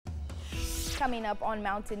Coming up on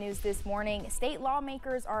Mountain News this morning, state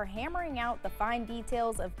lawmakers are hammering out the fine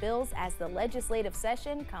details of bills as the legislative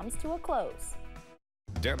session comes to a close.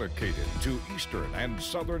 Dedicated to Eastern and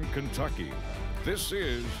Southern Kentucky, this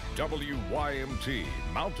is WYMT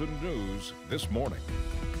Mountain News this morning.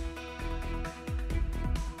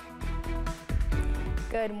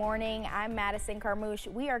 Good morning, I'm Madison Carmouche.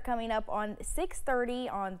 We are coming up on 6:30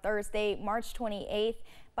 on Thursday, March 28th.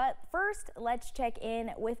 But first, let's check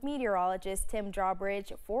in with meteorologist Tim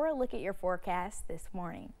Drawbridge for a look at your forecast this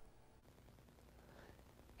morning.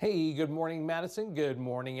 Hey, good morning, Madison. Good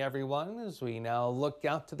morning, everyone. As we now look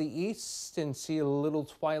out to the east and see a little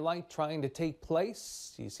twilight trying to take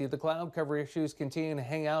place, you see the cloud cover issues continuing to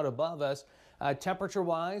hang out above us.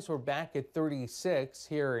 Temperature-wise, we're back at 36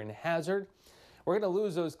 here in Hazard. We're going to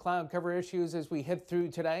lose those cloud cover issues as we hit through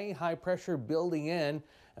today. High pressure building in,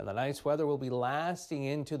 and the nice weather will be lasting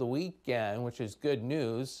into the weekend, which is good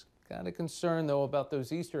news. Kind of concerned, though, about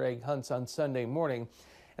those Easter egg hunts on Sunday morning.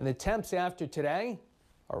 And the temps after today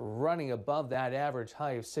are running above that average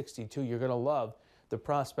high of 62. You're going to love the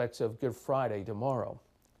prospects of Good Friday tomorrow.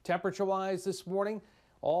 Temperature-wise this morning,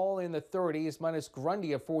 all in the 30s, minus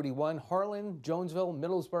Grundy at 41, Harlan, Jonesville,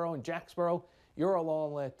 Middlesboro, and Jacksboro. You're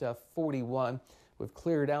all at 41. We've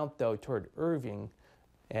cleared out, though, toward Irving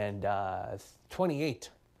and 28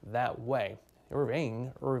 that way.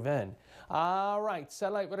 Irving. All right,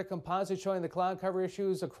 satellite weather composite showing the cloud cover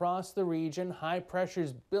issues across the region. High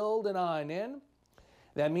pressures building on in.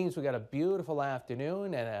 That means we got a beautiful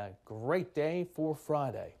afternoon and a great day for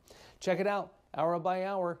Friday. Check it out, hour by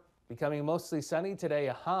hour. Becoming mostly sunny today,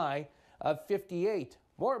 a high of 58.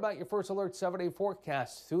 More about your First Alert 7-day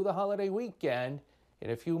forecast through the holiday weekend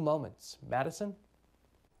in a few moments. Madison?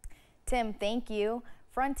 Tim, thank you.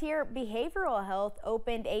 Frontier Behavioral Health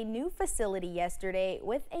opened a new facility yesterday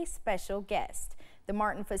with a special guest. The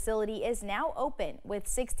Martin facility is now open with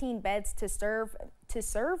 16 beds to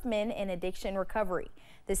serve men in addiction recovery.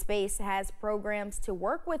 The space has programs to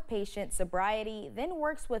work with patient sobriety, then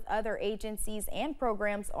works with other agencies and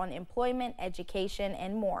programs on employment, education,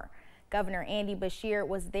 and more. Governor Andy Beshear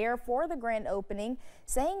was there for the grand opening,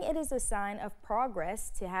 saying it is a sign of progress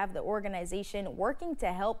to have the organization working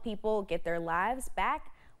to help people get their lives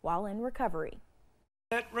back while in recovery.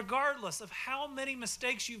 That regardless of how many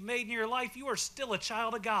mistakes you've made in your life, you are still a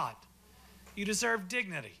child of God. You deserve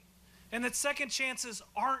dignity. And that second chances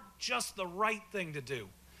aren't just the right thing to do.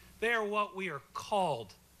 They are what we are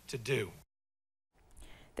called to do.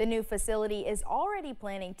 The new facility is already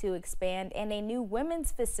planning to expand, and a new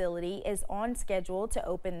women's facility is on schedule to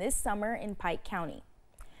open this summer in Pike County.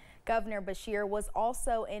 Governor Beshear was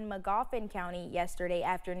also in Magoffin County yesterday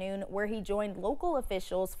afternoon, where he joined local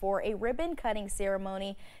officials for a ribbon-cutting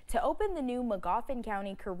ceremony to open the new Magoffin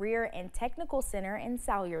County Career and Technical Center in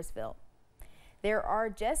Salyersville. There are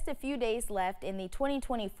just a few days left in the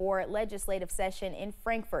 2024 legislative session in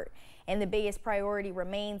Frankfort, and the biggest priority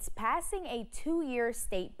remains passing a 2-year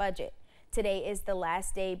state budget. Today is the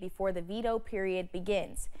last day before the veto period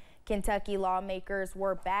begins. Kentucky lawmakers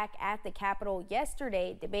were back at the Capitol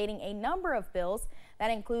yesterday debating a number of bills. That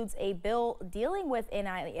includes a bill dealing with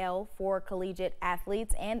NIL for collegiate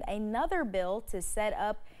athletes and another bill to set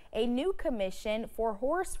up a new commission for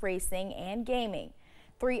horse racing and gaming.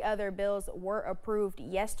 3 other bills were approved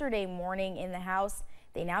yesterday morning in the House.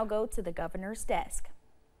 They now go to the governor's desk.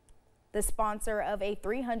 The sponsor of a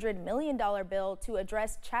 $300 million bill to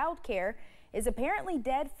address child care is apparently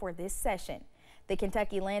dead for this session. The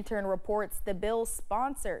Kentucky Lantern reports the bill's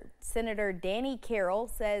sponsor, Senator Danny Carroll,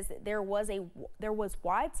 says there was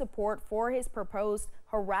wide support for his proposed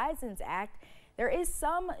Horizons Act. There is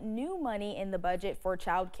some new money in the budget for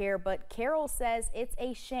child care, but Carroll says it's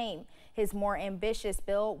a shame his more ambitious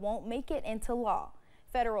bill won't make it into law.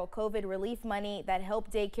 Federal COVID relief money that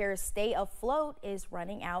helped daycares stay afloat is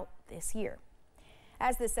running out this year.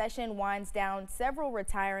 As the session winds down, several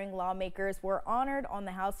retiring lawmakers were honored on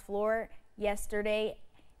the House floor yesterday.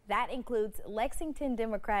 That includes Lexington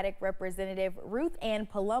Democratic Representative Ruth Ann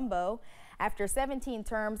Palumbo. After 17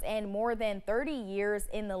 terms and more than 30 years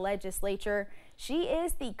in the legislature, she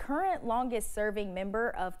is the current longest serving member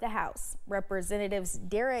of the House. Representatives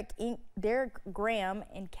Derek Graham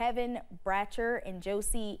and Kevin Bratcher and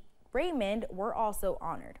Josie Raymond were also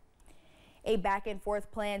honored. A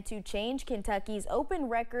back-and-forth plan to change Kentucky's open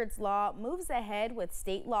records law moves ahead with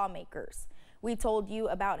state lawmakers. We told you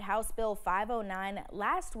about House Bill 509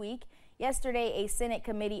 last week. Yesterday, a Senate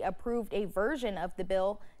committee approved a version of the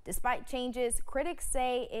bill. Despite changes, critics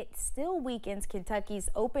say it still weakens Kentucky's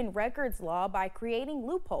open records law by creating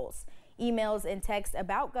loopholes. Emails and texts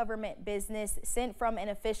about government business sent from an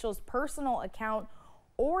official's personal account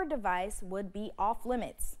or device would be off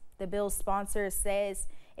limits. The bill's sponsor says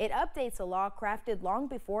it updates a law crafted long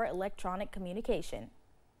before electronic communication.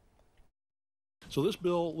 So this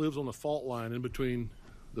bill lives on the fault line in between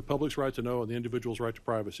the public's right to know and the individual's right to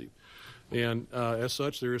privacy. And as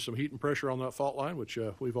such, there is some heat and pressure on that fault line, which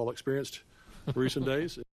we've all experienced in recent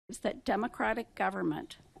days. Is that democratic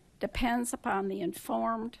government depends upon the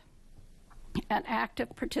informed and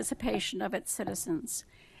active participation of its citizens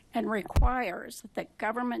and requires that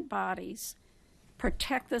government bodies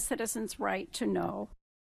protect the citizens' right to know.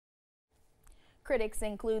 Critics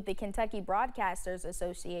include the Kentucky Broadcasters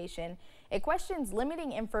Association. It questions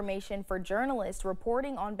limiting information for journalists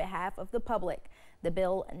reporting on behalf of the public. The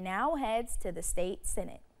bill now heads to the state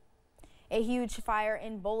Senate. A huge fire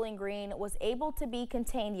in Bowling Green was able to be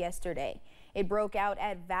contained yesterday. It broke out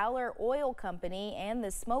at Valor Oil Company, and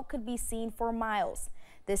the smoke could be seen for miles.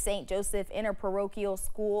 The St. Joseph Interparochial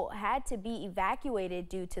School had to be evacuated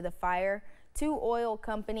due to the fire. 2 oil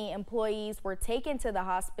company employees were taken to the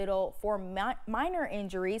hospital for minor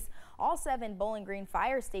injuries. All 7 Bowling Green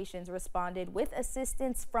fire stations responded with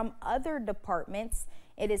assistance from other departments.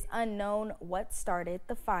 It is unknown what started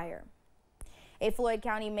the fire. A Floyd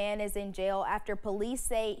County man is in jail after police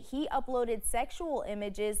say he uploaded sexual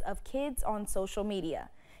images of kids on social media.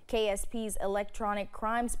 KSP's Electronic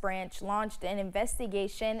Crimes Branch launched an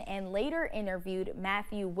investigation and later interviewed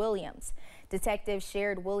Matthew Williams. Detectives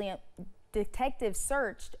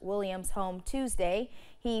searched Williams' home Tuesday.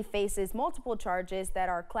 He faces multiple charges that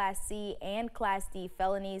are Class C and Class D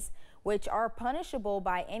felonies, which are punishable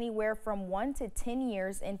by anywhere from 1 to 10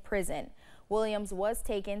 years in prison. Williams was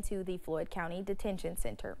taken to the Floyd County Detention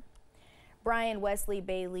Center. Brian Wesley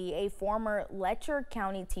Bailey, a former Letcher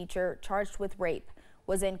County teacher charged with rape,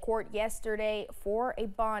 was in court yesterday for a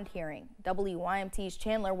bond hearing. WYMT's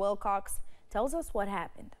Chandler Wilcox tells us what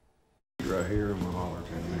happened. Right here in my holler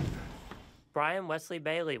camera. Brian Wesley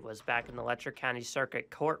Bailey was back in the Letcher County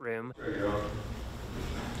Circuit courtroom.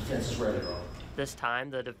 Defense is ready, bro. This time,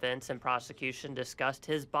 the defense and prosecution discussed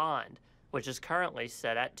his bond, which is currently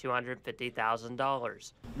set at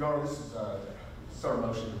 $250,000. Your Honor, this is a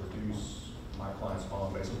motion to reduce my client's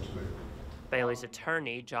bond basically to it. Bailey's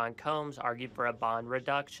attorney, John Combs, argued for a bond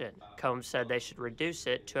reduction. Combs said they should reduce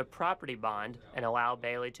it to a property bond and allow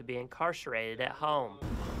Bailey to be incarcerated at home.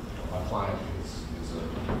 My client is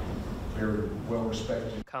a very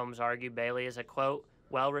well-respected. Combs argued Bailey is a, quote,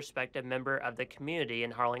 well-respected member of the community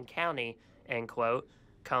in Harlan County, end quote.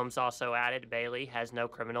 Combs also added Bailey has no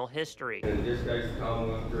criminal history. In this case, the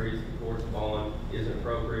Commonwealth agrees the court's bond isn't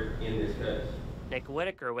appropriate in this case. Nick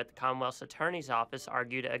Whitaker with the Commonwealth's Attorney's Office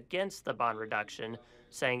argued against the bond reduction,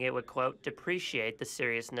 saying it would, quote, depreciate the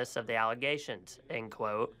seriousness of the allegations, end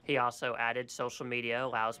quote. He also added social media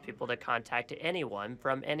allows people to contact anyone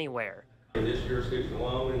from anywhere. In this jurisdiction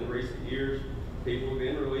alone, in the recent years, people have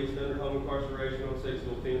been released under home incarceration on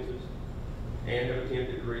sexual offenses and have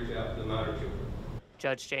attempted to reach out to the minor children.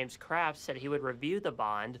 Judge James Kraft said he would review the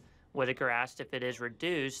bond. Whitaker asked if it is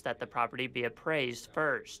reduced that the property be appraised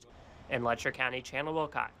first. In Letcher County, Chandler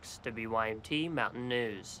Wilcox, WYMT Mountain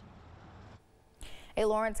News. A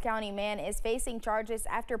Lawrence County man is facing charges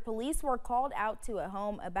after police were called out to a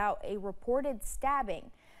home about a reported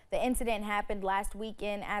stabbing. The incident happened last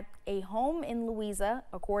weekend at a home in Louisa.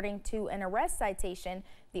 According to an arrest citation,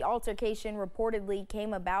 the altercation reportedly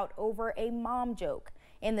came about over a mom joke.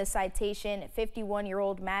 In the citation,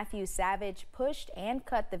 51-year-old Matthew Savage pushed and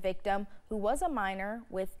cut the victim, who was a minor,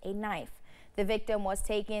 with a knife. The victim was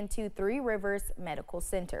taken to Three Rivers Medical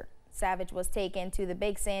Center. Savage was taken to the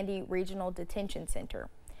Big Sandy Regional Detention Center.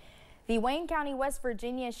 The Wayne County, West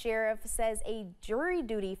Virginia Sheriff says a jury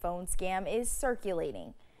duty phone scam is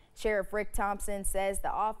circulating. Sheriff Rick Thompson says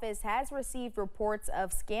the office has received reports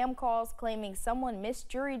of scam calls claiming someone missed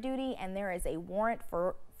jury duty and there is a warrant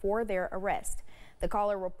for their arrest. The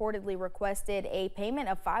caller reportedly requested a payment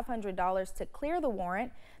of $500 to clear the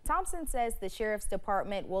warrant. Thompson says the Sheriff's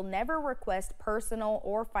Department will never request personal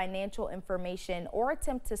or financial information or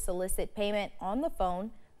attempt to solicit payment on the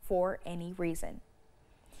phone for any reason.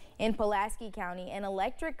 In Pulaski County, an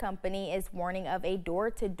electric company is warning of a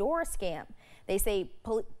door-to-door scam. They say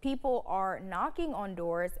people are knocking on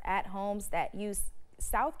doors at homes that use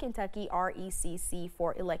South Kentucky RECC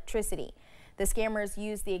for electricity. The scammers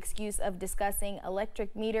use the excuse of discussing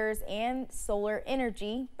electric meters and solar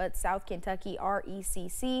energy, but South Kentucky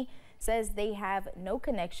RECC says they have no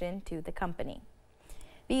connection to the company.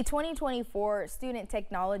 The 2024 Student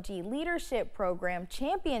Technology Leadership Program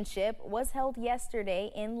Championship was held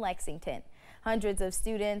yesterday in Lexington. Hundreds of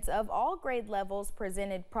students of all grade levels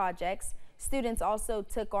presented projects. Students also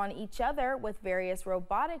took on each other with various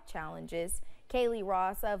robotic challenges. Kaylee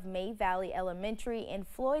Ross of May Valley Elementary in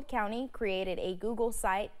Floyd County created a Google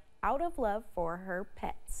site out of love for her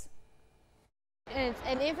pets. It's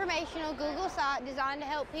an informational Google site designed to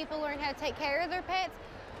help people learn how to take care of their pets,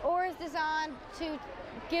 or is designed to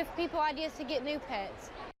give people ideas to get new pets.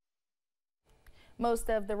 Most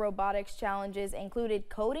of the robotics challenges included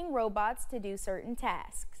coding robots to do certain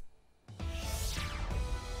tasks.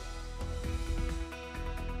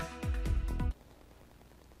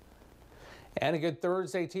 And a good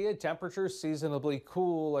Thursday to you. Temperatures seasonably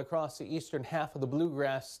cool across the eastern half of the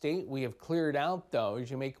Bluegrass State. We have cleared out, though,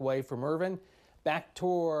 as you make way from Irvin back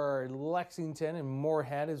toward Lexington and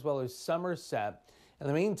Moorhead, as well as Somerset. In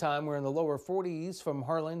the meantime, we're in the lower 40s from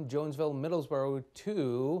Harlan, Jonesville, Middlesboro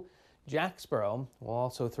to Jacksboro. We'll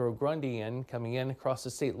also throw Grundy in, coming in across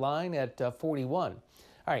the state line at 41. All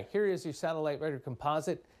right, here is your satellite radar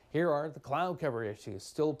composite. Here are the cloud cover issues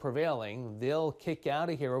still prevailing. They'll kick out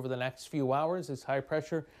of here over the next few hours as high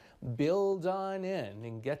pressure builds on in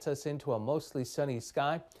and gets us into a mostly sunny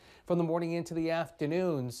sky from the morning into the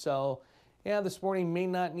afternoon. So, yeah, this morning may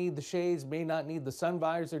not need the shades, may not need the sun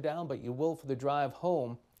visor down, but you will for the drive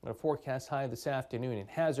home. A forecast high this afternoon in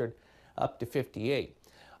Hazard up to 58.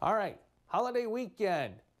 All right, holiday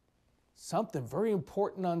weekend. Something very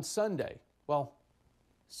important on Sunday. Well,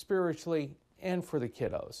 spiritually and for the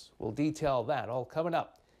kiddos. We'll detail that all coming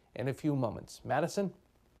up in a few moments. Madison?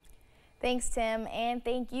 Thanks, Tim, and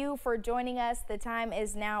thank you for joining us. The time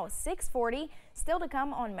is now 6:40. Still to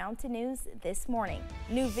come on Mountain News this morning.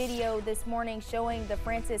 New video this morning showing the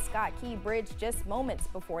Francis Scott Key Bridge just moments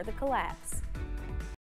before the collapse.